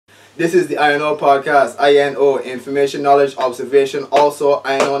This is the INO podcast. INO, information, knowledge, observation. Also,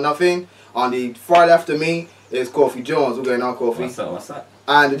 I know nothing. On the far left of me is Kofi Jones. What's going on, Kofi? What's up?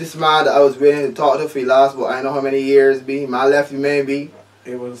 And this man that I was waiting to talk to for the last, but I know how many years be. My left, you may be.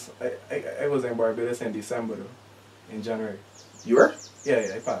 It was I was in Barbados in December though, in January. You were? Yeah,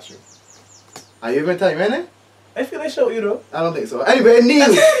 I passed through. Are you even telling me anything? I feel I showed you though. I don't think so. Anyway, Neil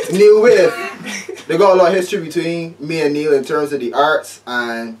Waithe. They got a lot of history between me and Neil in terms of the arts,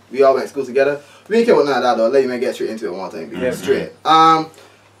 and we all went to school together. We didn't care about none of that though. Let you man get straight into it one thing. Yeah, straight.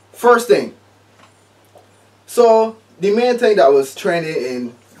 First thing. So the main thing that was trending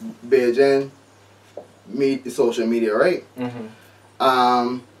in Beijing, social media, right?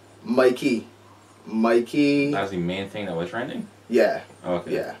 Mikey. That's the main thing that was trending? Yeah.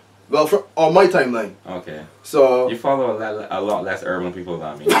 Okay. Yeah. Well, on my timeline. Okay. So you follow a lot less urban people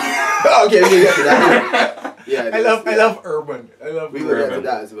than me. Okay, we can get to that. Yeah. I love urban. We will get to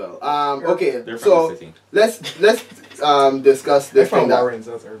that as well. Okay. They're from So the city. let's discuss this thing. Warren's,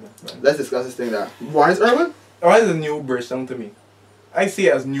 that's urban. Let's discuss this thing that Warren's urban. Warren's is a new Bridgetown to me. I see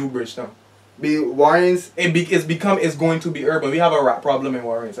it as new Bridgetown. Warren's. It's going to be urban. We have a rat problem in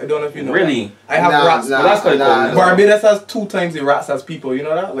Warren's. I don't know if you know. Really? That. I have rats. Well, that's quite cool. Barbados has 2 times the rats as people. You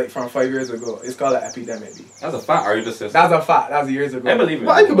know that? Like from 5 years ago. It's called an epidemic. That's a fact. Are you just saying? That's a fact. That's years ago. I believe it.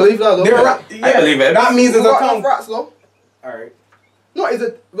 But I can believe that though. I believe it. That means it's a town. Rats though. Alright. No, is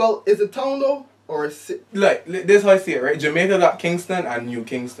it town though or is it? Like this is how I see it, right? Jamaica got Kingston and New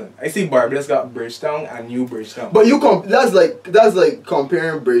Kingston. I see Barbados got Bridgetown and New Bridgetown. But that's like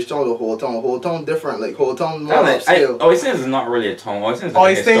comparing Bridgetown to Whole Town. Whole Town different. Like Whole Town more upscale. He's saying it's not really a town. He's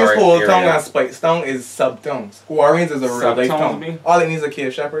saying it's Whole Town and Spikestown is sub-towns. Warren's is a real life town. All it needs is a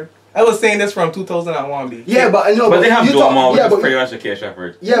Cape Shepherd. I was saying this from 2001, B. Yeah, but I know. But they have Duomo, which is pretty much a Cape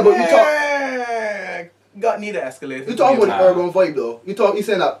Shepherd. Yeah, but you talk. Need an escalator. You talking about the urban vibe though. You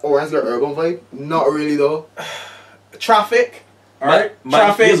saying that Orange got urban vibe? Not really though. Traffic. Alright?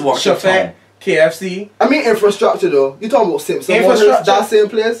 Traffic, Chauffeur, KFC. I mean infrastructure though. You talking about Simpson Infrastructure? That same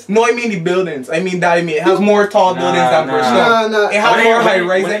place? No, I mean the buildings. It has more tall buildings than Bridgetown. Nah. It has more high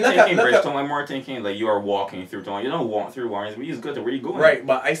rise. When I'm thinking Bridgetown, I'm more thinking like you are walking through town. You don't walk through Warren's, but you just go to where you going. Right,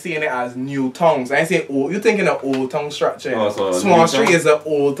 but I see it as new towns. I say old. You're thinking of old town structure. Oh, so Swan Street is an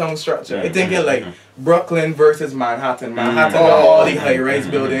old town structure. I'm thinking like Brooklyn versus Manhattan. Manhattan got all the high rise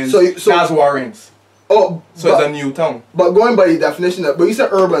buildings. So that's Warren's. Oh, so it's a new town. But going by the definition but you said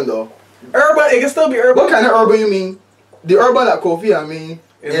urban though. Urban, it can still be urban. What kind of urban you mean? The urban that Kofi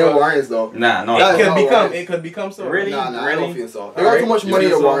in Warren's though. It could become so. Really? Nah, I don't feel so. They got too much money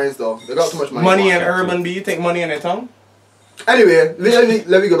in Warren's though. They got too much money. Money in urban, but you think money in a town? Anyway,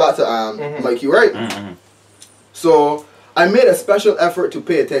 let me go back to Mikey, right? So I made a special effort to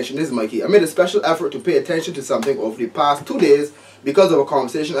pay attention. This is Mikey. I made a special effort to pay attention to something over the past 2 days because of a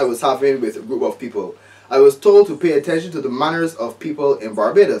conversation I was having with a group of people. I was told to pay attention to the manners of people in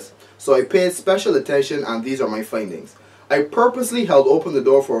Barbados. So I paid special attention and these are my findings. I purposely held open the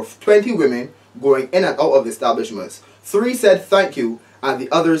door for 20 women going in and out of the establishments. 3 said thank you and the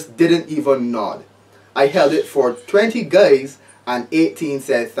others didn't even nod. I held it for 20 guys and 18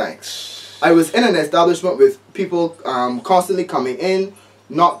 said thanks. I was in an establishment with people constantly coming in,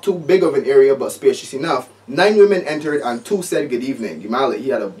 not too big of an area but spacious enough. 9 women entered and 2 said good evening. He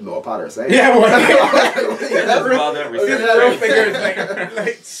had a no pattern saying. Yeah, that's about that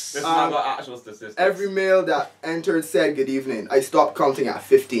This is not about actual statistics. Every male that entered said good evening. I stopped counting at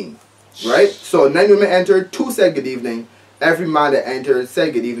 15. Right? So 9 women entered, 2 said good evening. Every man that entered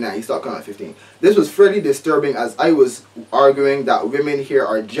said good evening and he stopped counting at 15. This was fairly disturbing as I was arguing that women here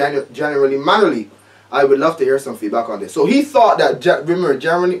are generally mannerly. I would love to hear some feedback on this. So he thought that women are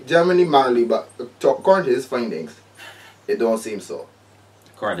generally mannerly, but according to his findings, it don't seem so.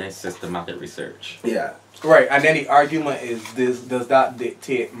 According to his systematic research. Yeah. Right, and then the argument is this: does that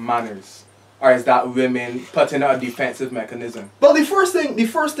dictate manners, or is that women putting out a defensive mechanism? Well, the first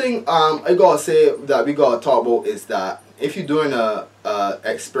thing I gotta say that we gotta talk about is that if you're doing a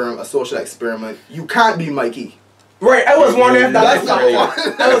social experiment, you can't be Mikey. Right, I was wondering if that's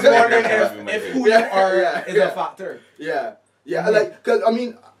I was wondering if who you are is a factor. Yeah, like, cause I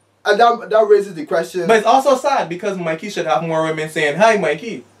mean, that raises the question. But it's also sad because Mikey should have more women saying, "Hi,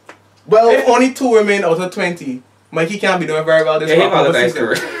 Mikey." Well, if only 2 women out of 20, Mikey can't be doing very well this He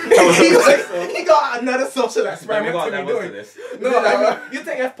got another social experiment to be doing. No, I mean, you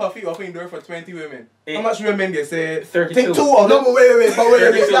think if Puffy offering door for 20 women, how much women they say? 32. Think 2 of them. No, but wait.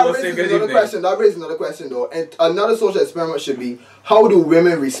 That raises another question though. And another social experiment should be, how do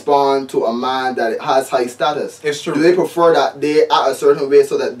women respond to a man that has high status? It's true. Do they prefer that they act a certain way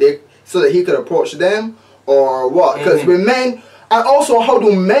so that he could approach them, or what? Because with men, And also, how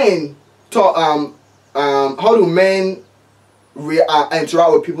do men talk? How do men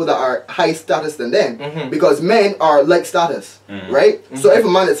interact with people that are high status than them? Because men are like status, right? So if a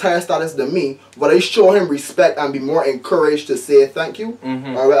man is higher status than me, will I show him respect and be more encouraged to say thank you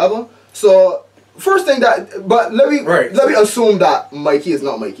or whatever? So first thing that, but let me assume that Mikey is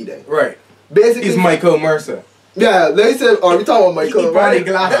not Mikey then. Right. Basically, he's Michael Mercer. Yeah, they said, or we talking about Michael. He bought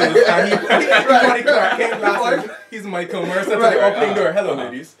glasses. And he bought Clark Kent glasses. He's Michael Mercer to the opening door. Hello,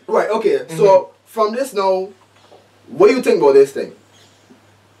 ladies. Right. Okay. So from this now, what do you think about this thing?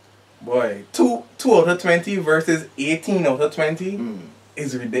 Boy, 2 out of 20 versus 18 out of 20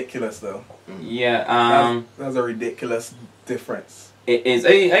 is ridiculous, though. Yeah. That's a ridiculous difference. It is.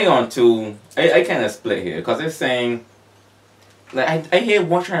 I kind of split here because it's saying. Like I hear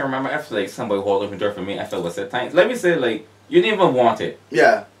one trying to remember after like somebody hold open the door for me after I was said thanks. Let me say like you didn't even want it.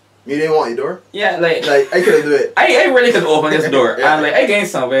 Yeah. You didn't want your door? Yeah, like I couldn't do it. I really could open this door. And like I gained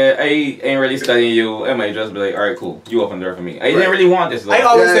somewhere, I ain't really studying you. I might just be like, alright, cool, you open the door for me. I didn't really want this door.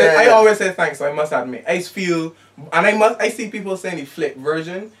 I always say thanks, so I must admit. I feel and I see people saying the flip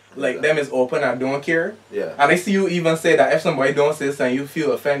version. Like them is open and don't care. Yeah. And I see you even say that if somebody don't say something, you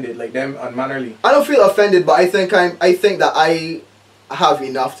feel offended, like them unmannerly. I don't feel offended, but I think that I have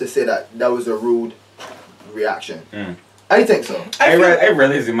enough to say that was a rude reaction. I think so. I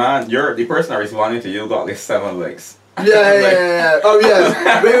realize, man, the person that responded to you got like 7 likes. Yeah. Oh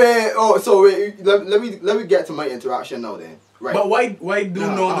yeah. Wait. Oh, so wait. Let me get to my interaction now then. Right. But why do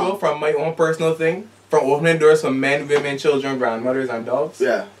though from my own personal thing, from opening doors for men, women, children, grandmothers, and dogs?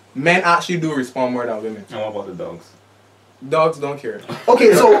 Yeah. Men actually do respond more than women. And what about the dogs? Dogs don't care.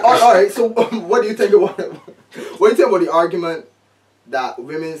 Okay, so all right. So what do you think about it? What do you think about the argument that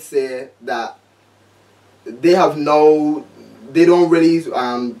women say that they don't really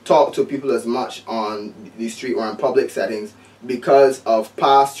talk to people as much on the street or in public settings because of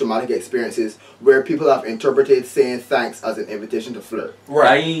past traumatic experiences where people have interpreted saying thanks as an invitation to flirt?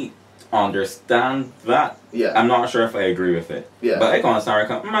 Right. I understand that. Yeah. I'm not sure if I agree with it. Yeah. But I can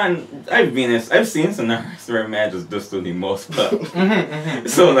understand. Man, I've seen scenarios where men just do the most, but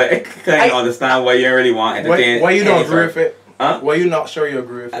so like I kind of understand why you don't really want entertain. Why you don't agree with it? Huh? Why you not sure you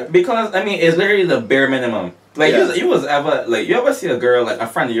agree with it? Because I mean, it's literally the bare minimum. Like you ever see a girl like a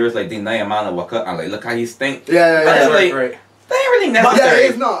friend of yours like deny a man a walk up and like look how he stink. Yeah. Right. That ain't really necessary.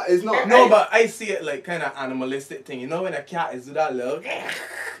 Yeah, it's not. No, but I see it like kind of animalistic thing. You know when a cat is do that look.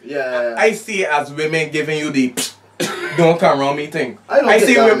 Yeah. I see it as women giving you the don't come around me thing. I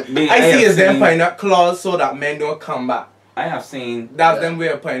see it's them putting up claws so that men don't come back. I have seen that's them way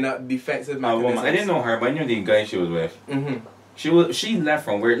of putting up defensive mechanisms. I didn't know her, but I knew the guy she was with. She left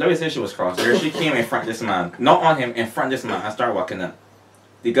from where, let me say she was crossed. Where she came in front of this man, not on him, in front of this man, and started walking up.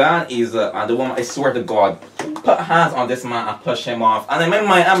 The guy is and the woman, I swear to God, put hands on this man and push him off. And in my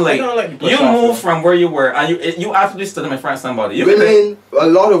mind, I'm like you moved from where you were, and you actually stood in front of somebody. A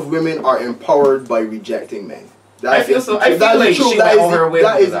lot of women are empowered by rejecting men. I feel like she went over her way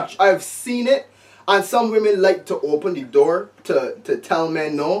to that. I've seen it. And some women like to open the door to tell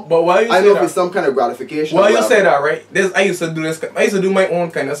men no. But why you say I know it's some kind of gratification. Why you say that, right? I used to do this. I used to do my own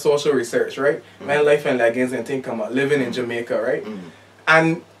kind of social research, right? Man, life and leggings and things come out. Living in Jamaica, right?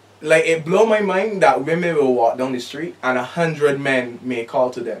 And like it blow my mind that women will walk down the street and 100 men may call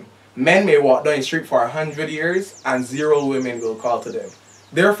to them. Men may walk down the street for 100 years and 0 women will call to them.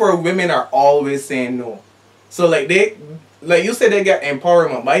 Therefore, women are always saying no. So like you say they get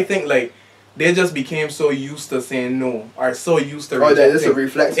empowerment, but I think like they just became so used to saying no, or so used to rejecting. It's a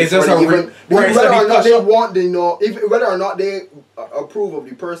reflex. It's just whether or not they want the no, whether or not they approve of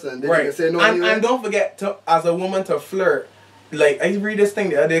the person, they can say no. And don't forget as a woman to flirt. Like I read this thing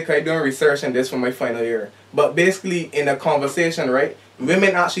the other day because I'm doing research on this for my final year. But basically in a conversation, right,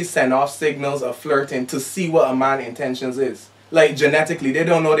 women actually send off signals of flirting to see what a man's intentions is. Like genetically, they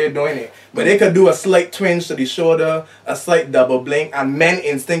don't know they're doing it. But they could do a slight twinge to the shoulder, a slight double blink, and men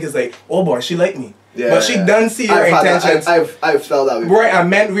instinct is like, oh boy, she like me. Yeah, but she doesn't see your intentions. I've felt that way. Right, and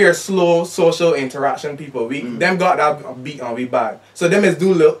men, we are slow social interaction people. We them got that beat on we bad. So them is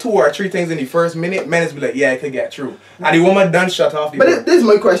do 2 or 3 things in the first minute, men is be like, yeah, it could get through. And the woman done shut off the But this is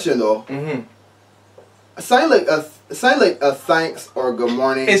my question though. A sign like a thanks or good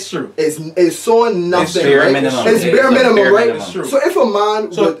morning. It's true. It's so nothing. It's bare right? minimum. It's bare minimum, right? It's true. So if a man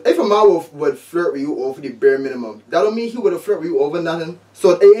would flirt with you over the bare minimum, that don't mean he would have flirted with you over nothing.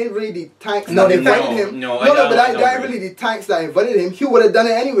 So it ain't really the thanks that invited him. But that ain't really the thanks that invited him. He would have done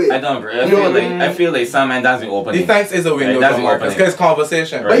it anyway. I don't agree. I feel like some man doesn't open. The thanks is a window to Marcus because it's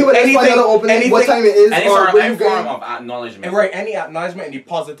conversation. Right. But he would have find out opening, what time it is, any form of acknowledgement. Right, any acknowledgement in the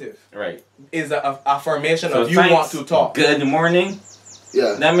positive. Right. Is an affirmation of you want to talk. Good morning.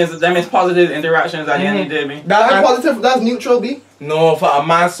 Yeah. That means positive interactions at the end of the day, B. That's positive. That's neutral, B. No, for a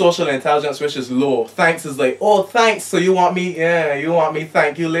man's social intelligence which is low, thanks is like, oh, thanks. So you want me? Yeah, you want me?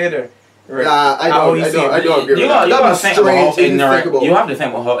 Thank you later. Right. Nah, I don't agree. You have to think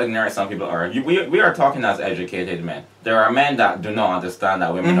about how ignorant some people are. We are talking as educated men. There are men that do not understand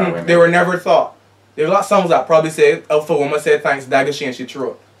that women are women. They were never taught. There got songs that probably say, if a woman said thanks, dagger she and she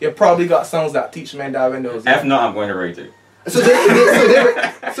throw. You probably got songs that teach men that windows. If not, I'm going to rate it. So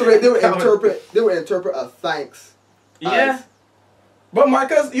they would interpret a thanks. Yeah. But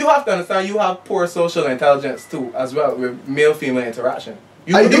Marcus, you have to understand you have poor social intelligence too, as well, with male-female interaction.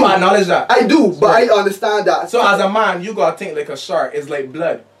 I do acknowledge that. I do, but I understand that. So as a man, you gotta think like a shark. It's like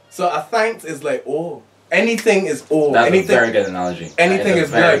blood. So a thanks is like, oh. Anything is old. That's a very good analogy. Anything is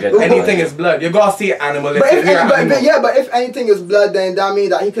blood. Anything is blood. You gotta see animalistic. But if anything is blood, then that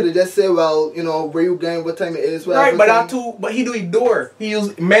means that he could have just said, well, you know, where you going, what time it is, whatever. Right, but that too. But he do Idor. He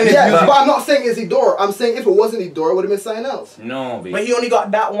use men. Yeah, but I'm not saying it's Idor. I'm saying if it wasn't Idor, it would have been something else. No, baby. But he only got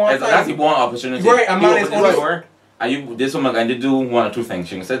that one. That's the one opportunity. Right, a man is only. This woman going to do one or two things.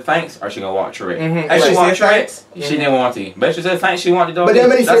 She can say thanks, or she gonna walk through it. And she walked through it. She didn't want to, but she said thanks. She wanted to. But then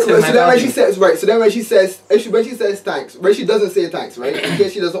when she says thanks, right? She doesn't say thanks, right? In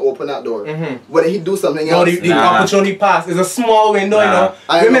case she doesn't open that door, but he do something else. No, the opportunity pass is a small window. You know,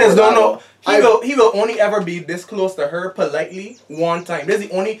 women don't know. He will only ever be this close to her politely one time. This is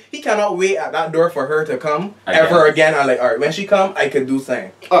the only. He cannot wait at that door for her to come ever again. I'm like, all right, when she come, I could do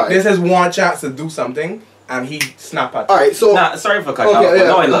something. This is one chance to do something. And he snap at you. Alright, so... sorry for cutting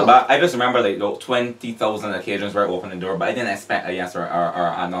off. But I just remember like 20,000 occasions where I opened the door, but I didn't expect a yes or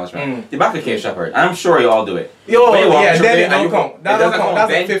acknowledgement. The back of Cave Shepherd, I'm sure you all do it. Then it don't count. That don't count.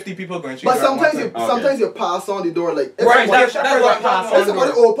 That's like 50 people going through. But sometimes you pass on the door like... Right, if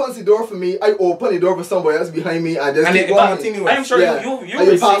somebody opens the door for me, I open the door for somebody else behind me and just keep walking. I'm sure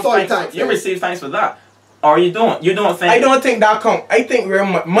you receive thanks for that. Or you don't think... I don't think that count. I think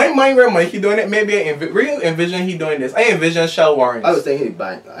my mind where Mikey doing it, maybe I envision he doing this. I envision Shell Warrens. I was thinking he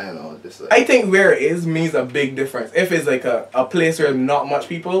bank. I don't know. I think where it is means a big difference. If it's like a place where not much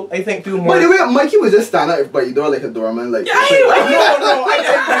people, I think people more... By the way, Mikey was just standing by your door like a doorman. Like, I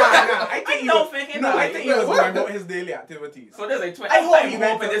think he was going about his daily activities. So there's like 20... I'm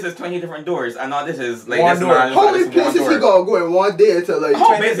hoping this is 20 different doors and not this is like one this door. How many places he gotta go in one day to like...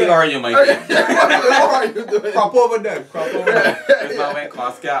 How busy are you, Mikey? Crop over there. This man went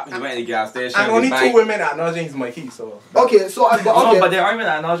Costco, he went to the gas station. And only 2 women acknowledging he's Mikey, so... Okay, so... but they aren't even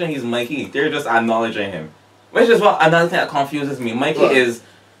acknowledging he's Mikey. They're just acknowledging him. Which is what another thing that confuses me. Mikey is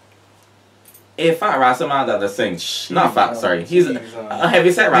a fat Rastaman that sings. Not fat, sorry. He's a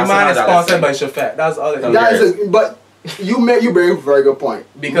heavyset Rastaman. The man is sponsored by Shafat. That's all it is. But you bring a very good point.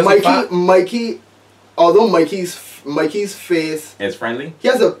 Because Mikey, although Mikey's face is friendly. He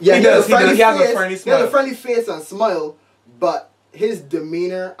has a friendly face and smile, but his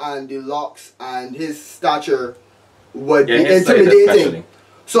demeanor and the locks and his stature would be intimidating.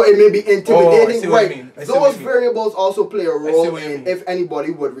 So it may be intimidating, right? Those variables also play a role in if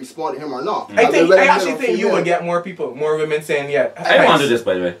anybody would respond to him or not. I actually think you would get more women saying, yeah. I want to do this,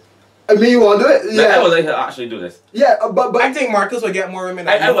 by the way. I mean, you want to do it? Yeah. I would like to actually do this. Yeah, but I think Marcus would get more women.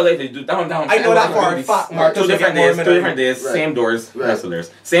 I would like to do down. I know that for a fact. Marcus would get more women. 2 different days, same doors,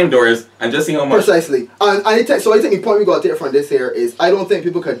 wrestlers, same doors, and just see how much. Precisely. So I think the point we got to take from this here is I don't think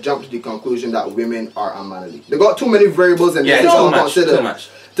people can jump to the conclusion that women are unmanly. They got too many variables and they don't consider too much.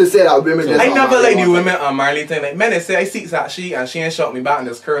 To say that women just I never like the women unmanly thing. Like men, they say I see that she and shot me back and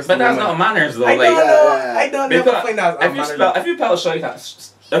just curse. But that's not manners though. I don't never think that's unmanly. If you pelt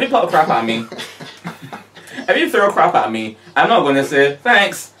if you pelt crap at me, if you throw crap at me, I'm not going to say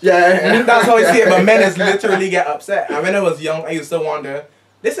thanks. Yeah, that's how I see it. But men is literally get upset. And when I was young, I used to wonder,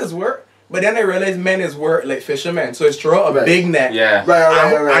 this is work. But then I realized men is work like fishermen. So it's throw a big net. Yeah.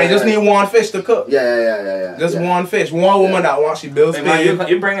 Right. I just need one fish to cook. Yeah. Just one fish. One woman that wants she builds fish. Man,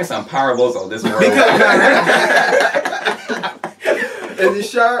 you're bringing some parables of this world. Is he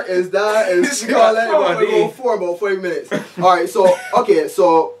sure? Is that? Is we go for about 40 minutes. Alright, so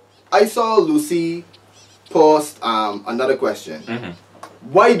I saw Lucy post another question.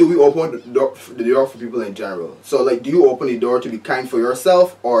 Why do we open the door for people in general? So like, do you open the door to be kind for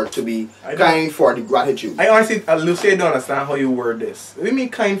yourself or to be kind for the gratitude? I honestly, Lucy, I don't understand how you word this. What do you mean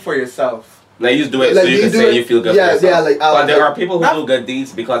kind for yourself? Like you do it Like, so you you can do say it- you feel good yeah, for yourself. yeah, like, but there like- are people who do good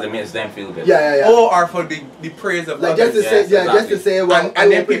deeds because it makes them feel good. Yeah. Or for the praise of Like others. just to say, Yes, just to say, well,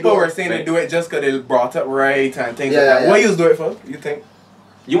 And then open people door. were saying they do it just because they brought up right and things Yeah, like that. yeah. What you do it for, you think?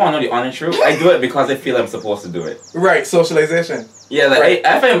 You want to know the honest truth? I do it because I feel I'm supposed to do it. Right, socialization. Yeah, like Right.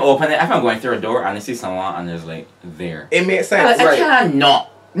 if I'm opening, if I'm going through a door and I see someone and there's like there. It makes sense. I Right. cannot.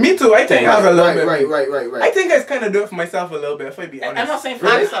 Me too, I think I have a little bit. Right. I think I kind of do it for myself a little bit, if I be honest. I'm not saying for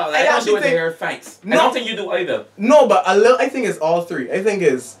And myself. Like, I don't actually do it think- there. Thanks. No. I don't think you do either. No, but a little. I think it's all three. I think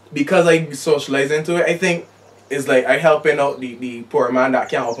it's because I socialize into it. I think it's like I helping out the poor man that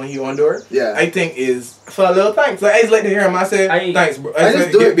can't open his own door. Yeah. I think is for a little thanks. Like I just like to hear him. I say thanks, bro. I just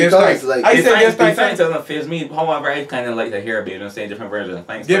say, do it give because, thanks. like, I The say give thanks thanks. doesn't faze me. However, I kind of like to hear people say different versions of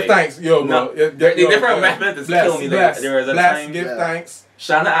thanks. Give like, thanks, yo, bro. No, the different methods bless, kill me. bless, Like, there was a bless, time. give Yeah. thanks.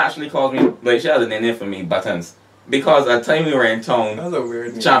 Shana actually calls me, like, she had a name for me, Buttons. Because at the time we were in town, That's a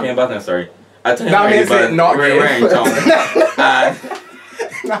weird name. Champion Buttons, sorry. At the time That we were in makes it Buttons, not we gay. were in town. And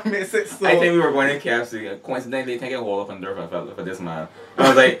That makes it so. I think we were going to KFC. Coincidentally, take a hold up and door for this man. And I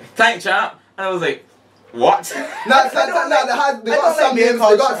was like, thank champ. And I was like, what? They got some names.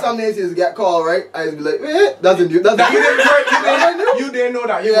 They got some names you get called, right? I just be like, that's a new. That's That a new. you didn't know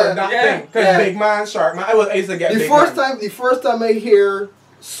that you Yeah. were that Yeah. thing. Because Yeah. big man, shark man. I used to get The big first time I hear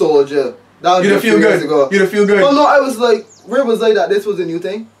Soldier, that was You a to few feel years good. ago. You to feel good. Well, no, I was like, where was I that this was a new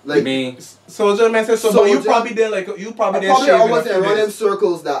thing? Like, Me. Soldier man said so, but you Soldier. probably did like you probably didn't probably shave I in a wasn't few running days.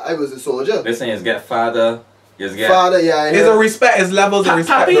 circles that I was a soldier. This thing is get father. Just get. Father, yeah. It's a respect. It's levels of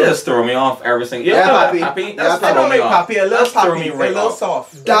respect. Pappy though. just throw me off every single. Yeah, Pappy. Pappy. Yeah, That's I throw don't me like off. pappy. A little That's throw pappy. me A right little off.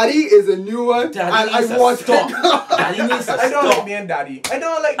 soft. Daddy is a new one, Daddy and I needs to want stop. Daddy needs to I don't like stop. being daddy. I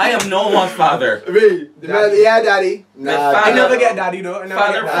don't like. I am no one's father. Me, the man, Daddy. yeah, daddy. Nah, father- I never get daddy though. I never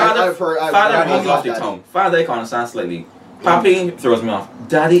Father, get daddy. father, I've heard father daddy rolls off the daddy. tongue. Father, I can understand slightly. Pappy throws me off.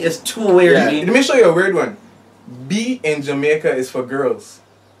 Daddy is too weird Yeah. to me. Let me show you a weird one. B in Jamaica is for girls.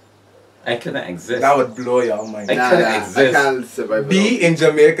 I couldn't exist. That would blow your mind. I couldn't I exist. can't survive. B in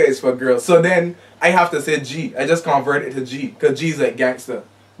Jamaica is for girls. So then I have to say G. I just convert it to G because G is like gangster,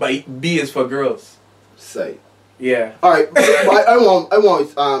 but B is for girls. Say. Yeah. All right, I want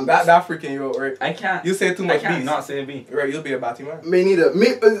That freaking you out, right? I can't. You say too I much can't B's. not say B. Right, you'll be a batty man. me neither. Me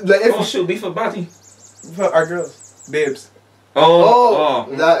like if Oh shoot, B for body. For our girls, babes. oh,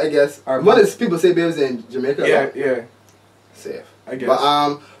 Oh. that I guess. Our- What does people say babes in Jamaica? Yeah, yeah. Safe. I guess.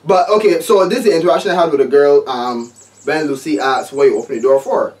 But okay, so this is the interaction I had with a girl. When Lucy asked why you open the door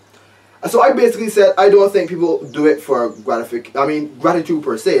for. So I basically said I don't think people do it for gratitude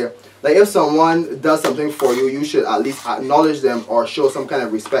per se. Like if someone does something for you, you should at least acknowledge them or show some kind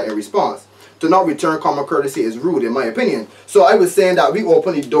of respect in response. To not return common courtesy is rude, in my opinion. So I was saying that we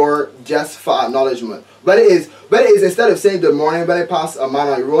open the door just for acknowledgement. But it is instead of saying good morning when I pass a man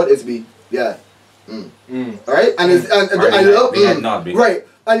on the road, it's be yeah. Alright? And it's and I love not be. right.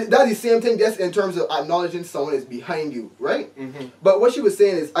 And that's the same thing just in terms of acknowledging someone is behind you, right? But what she was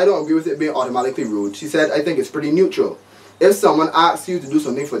saying is I don't agree with it being automatically rude. She said I think it's pretty neutral. If someone asks you to do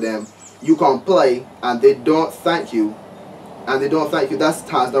something for them, you comply and they don't thank you, that's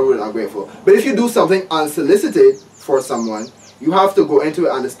times not rude and ungrateful. But if you do something unsolicited for someone, you have to go into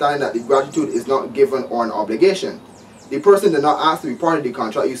it understanding that the gratitude is not given or an obligation. The person did not ask to be part of the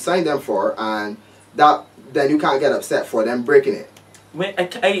contract you signed them for, and that then you can't get upset for them breaking it. Wait,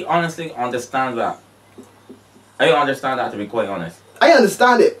 I honestly understand that. I understand that, to be quite honest. I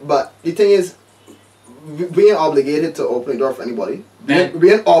understand it, but the thing is, being obligated to open the door for anybody,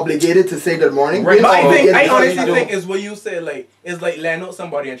 being obligated to say good morning. Right. Being But I obligated to honestly say- think is what you say, like, it's like letting out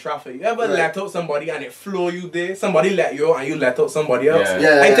somebody in traffic. You ever Right. let out somebody and it flow you there? Somebody let you out and you let out somebody else?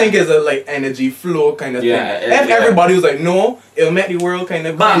 Yeah. I think it's a like energy flow kind of Yeah, thing. If everybody was like, no, it'll make the world kind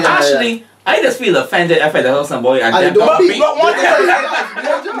of... But Yeah, actually, I just feel offended if I tell somebody and I then don't don't be- beat. But one thing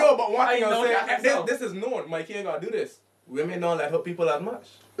Yeah. no, but one thing I know I'm that saying, myself. this is known. Mikey ain't gotta do this. Women don't let out people as much.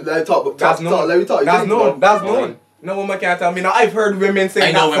 Let me talk. That's known. Let me talk. That's known. That's Oh. known. No woman can't tell me. Now I've heard women say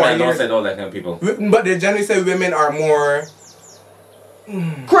I know that for women don't years. say don't let them people. But they generally say women are more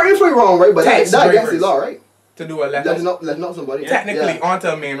Correct me if I'm wrong, right? But Tax that against the drivers. law, right? to do a let Let not somebody. technically Yeah. onto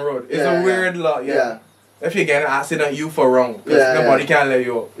a main road. It's Yeah, a yeah. weird law. Yeah. Yeah. If you get an accident, you for wrong. 'Cause Yeah, nobody yeah. can let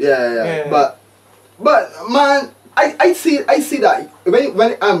you out. Yeah. Yeah. But man, I see that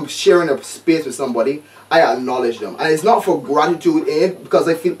when I'm sharing a space with somebody, I acknowledge them, and it's not for gratitude because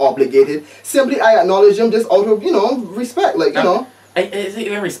I feel obligated. Simply, I acknowledge them just out of respect, like you know. It's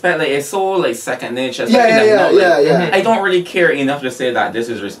even respect, like it's so like second nature. It's Yeah, something yeah, that, like, yeah. I don't really care enough to say that this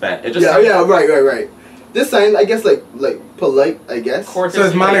is respect. It just Right. This sign, I guess, like polite, I guess. courtesy, So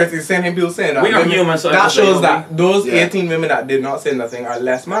it's manners. like, It's same thing people saying that. we are women- human, so that it's like, shows that those Yeah. 18 women that did not say nothing are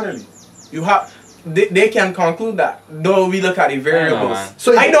less mannerly. You have. They can conclude that, though we look at the variables.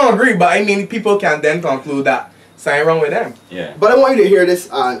 So I don't agree, but I mean people can then conclude that something wrong with them. Yeah. But I want you to hear this,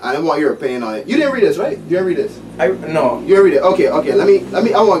 and I want your opinion on it. You didn't read this, right? You didn't read this. No. You didn't read it. Okay. Let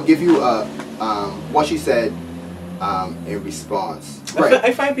me. I want to give you what she said in response. Right.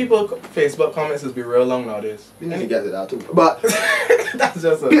 I find people Facebook comments is be real long nowadays. You need to get to that too. But that's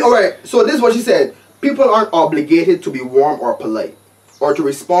just all right. So this is what she said. People aren't obligated to be warm or polite, or to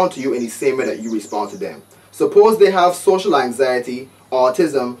respond to you in the same way that you respond to them. Suppose they have social anxiety,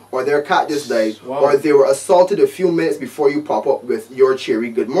 autism, or their cat just died, or they were assaulted a few minutes before you pop up with your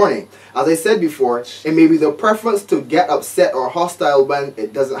cheery good morning. As I said before, it may be the preference to get upset or hostile when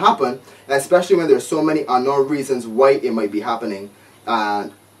it doesn't happen, and especially when there's so many unknown reasons why it might be happening,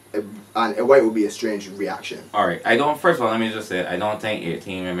 and why it would be a strange reaction. Alright, first of all, let me just say, I don't think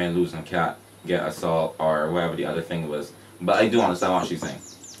 18 women losing a cat get assault or whatever the other thing was. But I do understand what she's saying.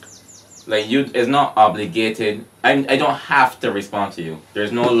 Like, it's not obligated. I don't have to respond to you.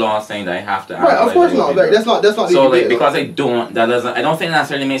 There's no law saying that I have to. Right, of course not. Right, that's not. So like, because I don't, that doesn't. I don't think that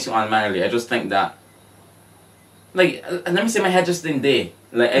necessarily makes you unmannerly. I just think that, like, let me say my head just didn't day.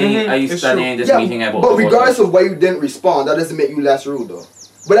 Like, I used studying this meeting about. But regardless of why you didn't respond, that doesn't make you less rude, though.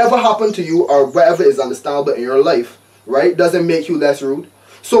 Whatever happened to you or whatever is understandable in your life, right, doesn't make you less rude.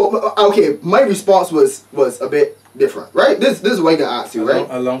 So okay, my response was a bit different, right? This is what I can ask you, right?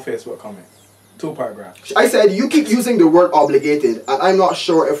 A long Facebook comment. 2 paragraphs. I said, you keep using the word obligated, and I'm not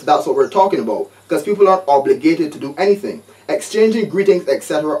sure if that's what we're talking about, because people aren't obligated to do anything. Exchanging greetings,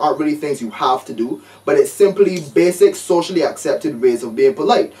 etc. aren't really things you have to do, but it's simply basic, socially accepted ways of being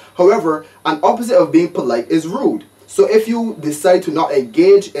polite. However, an opposite of being polite is rude. So if you decide to not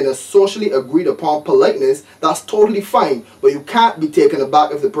engage in a socially agreed upon politeness, that's totally fine, but you can't be taken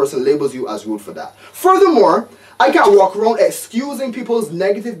aback if the person labels you as rude for that. Furthermore, I can't walk around excusing people's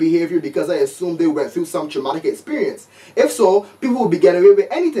negative behavior because I assume they went through some traumatic experience. If so, people will be getting away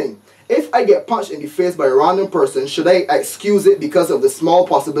with anything. If I get punched in the face by a random person, should I excuse it because of the small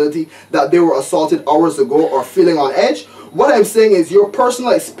possibility that they were assaulted hours ago or feeling on edge? What I'm saying is your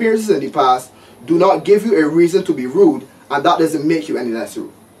personal experiences in the past do not give you a reason to be rude, and that doesn't make you any less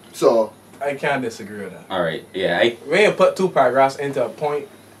rude. So I can't disagree with that. Alright, yeah. When you put 2 paragraphs into a point,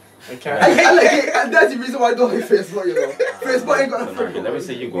 I can't. I like it, and that's the reason why I don't like Facebook, you know. Facebook ain't gonna Margaret, let me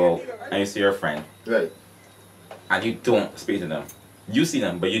say you go out and you see your friend. Right. And you don't speak to them. You see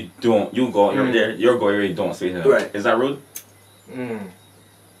them, but you don't. You go, you're there, you don't speak to them. Right. Is that rude?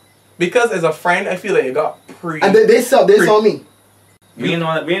 Because as a friend, I feel like it got And they saw me. We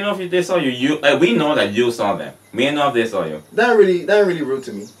know if they saw you. We know that you saw them. We know if they saw you. That ain't really rude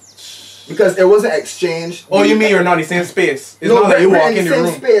to me. Because it wasn't exchanged. Oh, you mean you're not in the same space? It's no, not that you walk in in the the same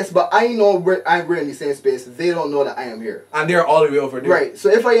room. space, but I know we're in the same space. They don't know that I am here. And they're all the way over there. Right. So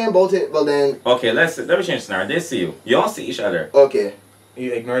if I ain't about it, well then. Okay, let me change the scenario. They see you. You all see each other. Okay.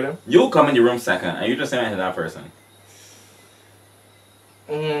 You ignore them? You come in the room second, and you just say to that person.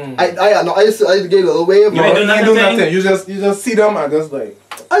 I just gave a little wave. You ain't do nothing. You just see them and just like.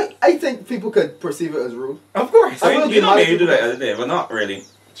 I think people could perceive it as rude. Of course. So you know me, you do that the other day, but not really.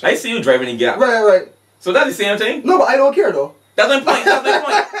 I see you driving the Gap. Right. So that's the same thing? No, but I don't care though. That's my point.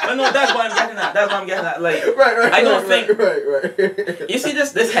 But no, that's what I'm getting at. That's what I'm getting at. Like, right. I don't think. Right. You see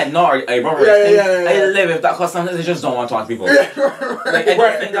this head nod, bro. Yeah. I live with that because sometimes I just don't want to talk to people. Right. Like, I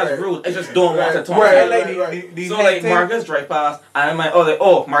don't think that's rude. I just don't want to talk to people. So like Marcus drive past, and I'm like,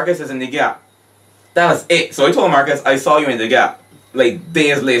 oh, Marcus is in the Gap. That was it. So I told Marcus, I saw you in the Gap. Like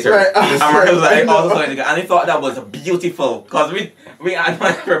days later, right, and Marcus was like, I also saw you in the Gap, and I thought that was beautiful because we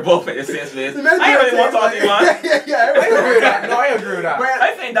were both in the same space. I really want to talk to you, man. Yeah, I agree with that. No, I agree with that.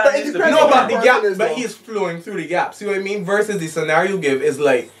 I think that needs to be. No, but the Gap, but he's flowing through the Gap. See what I mean? Versus the scenario you give is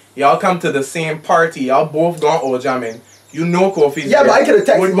like, y'all come to the same party, y'all both gone all jamming. You know Kofi's yeah, but I could have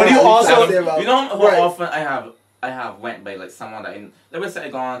texted but you also, you know how often I have went by like someone that let me say I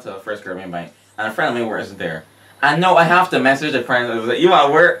gone to a first Caribbean bank and a friend of mine wasn't there. I know I have to message the friend. I was like, you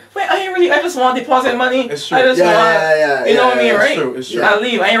at work? Wait, I just want to deposit money. It's true. I just want, you know what I mean, right? It's true. I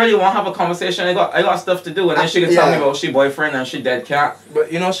leave. I ain't really want to have a conversation. I got stuff to do, and then she can tell me about she boyfriend and she dead cat.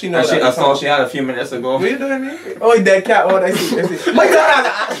 But you know she knows. I saw she had a few minutes ago. What are you doing, man? Oh, dead cat. Oh, I see. My God,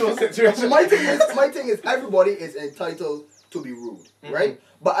 an actual situation. My thing is everybody is entitled to be rude, right?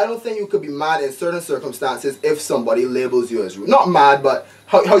 But I don't think you could be mad in certain circumstances if somebody labels you as rude. Not mad, but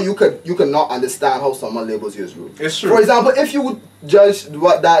how you could not understand how someone labels you as rude. It's true. For example, if you would judge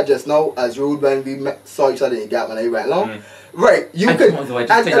that just now as rude when we saw each other in the Gap when I went along, Right, you I could, don't know, I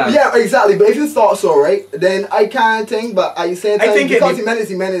just think that- yeah, exactly. But if you thought so, right, then I can't think. But I say because he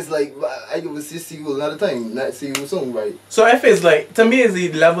menace, like I will just see you another time, not see you soon, right? So if it's like, to me, it's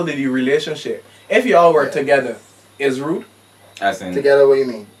the level of the relationship. If you all work together, is rude. As in, Together, what you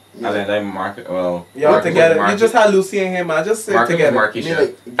mean? as in, like Marcus. Well, Y'all Marcus together. was You just had Lucy and him. I just said Marcus together. Marcus. You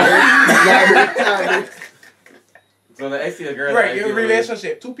mean like, So like, I see a girl. Right, that I your feel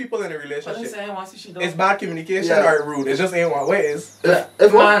relationship. Two people in a But relationship. listen, I want to see she It's don't. bad communication Yeah. or rude. It just ain't one way. It's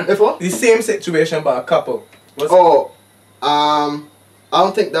if what? If what? the same situation but a couple. What's I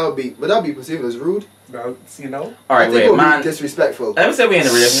don't think that would be perceived as rude. you know? All I right, think wait, it would man. be disrespectful. Let me say we in a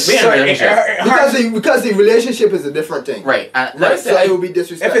relationship. We in a relationship. Because the relationship is a different thing. Right. Let me Right, so say. it would be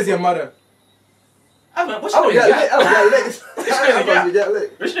disrespectful. If it's your mother. I mean, what I would should we get lit. get? I would get lit. I would get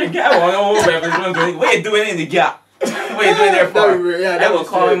lit. We should get one over. What you doing in the gap? What you doing there for? That'd be weird. Yeah, I that'd will be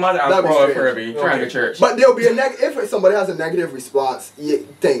call my strange. mother and That'd be throw her strange. Furby. Trying to church. But there'll be if somebody has a negative response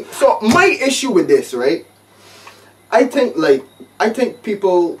thing. So my issue with this, right? I think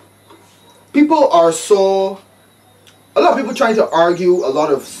people are so. A lot of people trying to argue a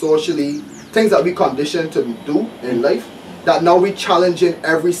lot of socially things that we conditioned to do in life. That now we challenging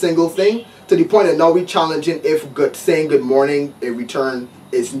every single thing to the point that now we challenging if saying good morning in return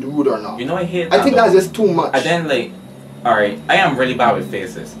is rude or not. You know I hate that. I think that's just too much. And then like, alright, I am really bad with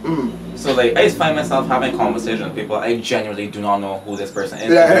faces. So like, I just find myself having conversations with people I genuinely do not know who this person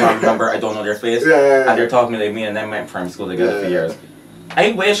is. I do not remember, I don't know their face. And they're talking like me and them went from school together for years.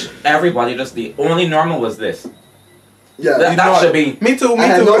 I wish everybody just the only normal was this. Yeah, that should be. Me too.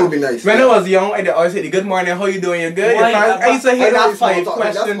 That would be nice. When I was young, I always say the good morning, how you doing? You're good. Why? I used to hear that small 5 talk,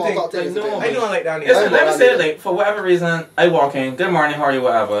 question that's thing. small talk I don't like that. Listen, let me say like, for whatever reason, I walk in, good morning, how are you,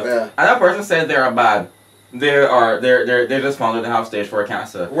 whatever. Yeah. And that person said they're bad. They're just found to have stage 4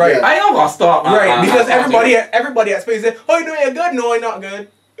 cancer. Right. I don't want to stop. Right, because everybody expects it. How you doing? You're good? No, I'm not good.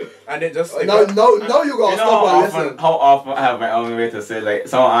 And it just No, you gonna stop and listen. How often I have my own way to say like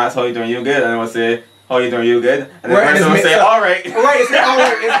someone asks how you doing, you good, and I will say how you doing, you good, and the person will say all right. Right, it's all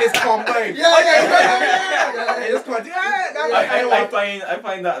right. It's combined. I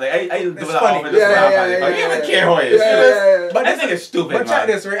find that like I do that funny. often. I even care how it is. But I think it's stupid. But check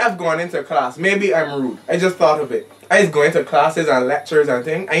this, right? I've gone into class. Maybe I'm rude. I just thought of it. I just go into classes and lectures and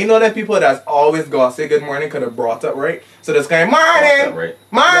things. And you know that people that's always go say good morning could have brought up, right? So this guy, morning!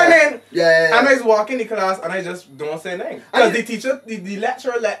 Morning! Yeah. And I just walk in the class and I just don't say anything. Because the teacher, the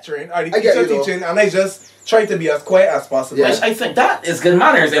lecturer lecturing, or the teacher teaching, and I just try to be as quiet as possible. Yeah. I think that is good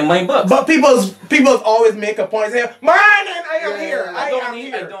manners in my book. But people's always make a point saying, morning! I am here! I am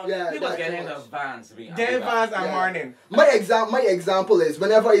here! People get in the vans to be Get vans and morning. My example is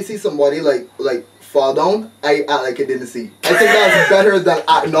whenever I see somebody like fall down, I act like I didn't see. I think that's better than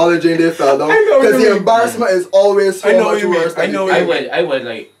acknowledging they fell down. Because the embarrassment is always so much worse. I would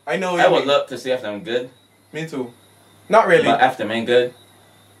love to see if them good. Me too. Not really. But if them ain't good.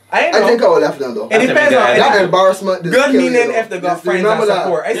 I think I would left them though. It depends on that embarrassment. Good meaning if they got friends and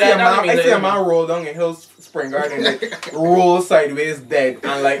support. I see a man roll down in Hills Spring Garden, like, roll sideways dead,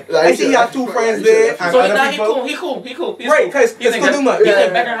 and I see he had 2 friends there, and other people. He cool. Right, because it's good do much. He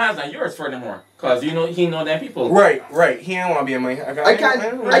got better hands than yours furthermore, cause he know them people. Right. He ain't want to be in my. I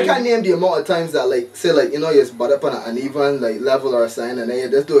can't name the amount of times that you just butt up on an uneven level or sign, and then you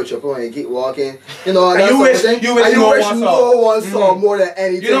just do a triple and you keep walking. You know, and you wish no one saw more than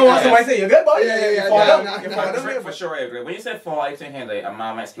anything. You don't want somebody to say you're good, boy. Yeah. For sure, I agree. When you said fall, I think like a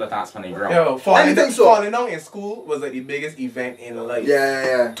man might split hands when they grow. Yo, falling down in school was like the biggest event in life.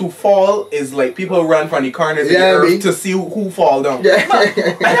 Yeah. To fall is like people run from the corners of the earth to see who fall down. Yeah.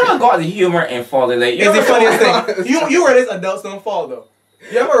 I never got the humor in falling. Like, it's the funniest thing. You realize adults don't fall though.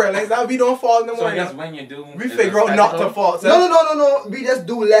 You ever realize that we don't fall in the morning? So I guess when you do, we figure out not to fall. So no. We just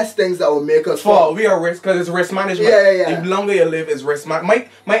do less things that will make us fall. We are risk because it's risk management. Yeah. The longer you live, is risk management.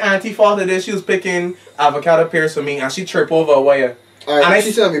 My auntie fall today. She was picking avocado pears for me, and she tripped over a wire. Alright, and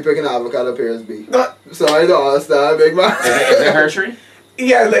she shouldn't be picking avocado pears, B. So I don't understand, big man. Is it her tree?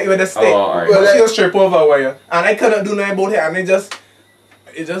 Yeah, like with a stick. But she was tripped over a wire, and I couldn't do nothing about it, and it just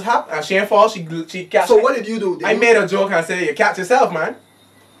happened. And she didn't fall. She catch. So what did you do? I made a joke and said, "You catch yourself, man."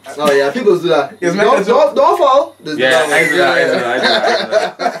 Oh yeah, people do that. Don't fall. I do that.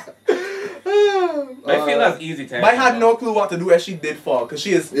 I feel that's easy to. But I had no clue what to do if she did fall, because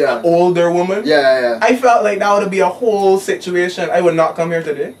she is an older woman. Yeah. I felt like that would be a whole situation. I would not come here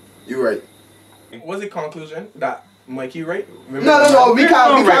today. You're right. What's the conclusion? That Mikey right? No. We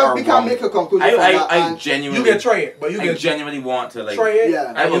can't make a conclusion. I genuinely. You can try it, but I genuinely want to try it.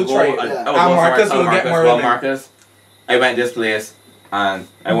 Yeah. I will try it. I will go Marcus will get more. Marcus, I went this place. and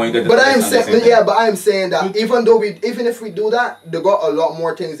I want you to. But I am saying, but I am saying that even if we do that, they got a lot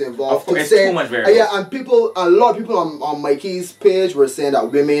more things involved. It's too much variables. Yeah, and a lot of people on Mikey's page were saying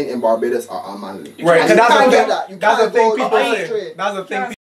that women in Barbados are unmanly. Right, and that's you can't the get thing. that. You That's the can't thing go people straight. say. That's the thing.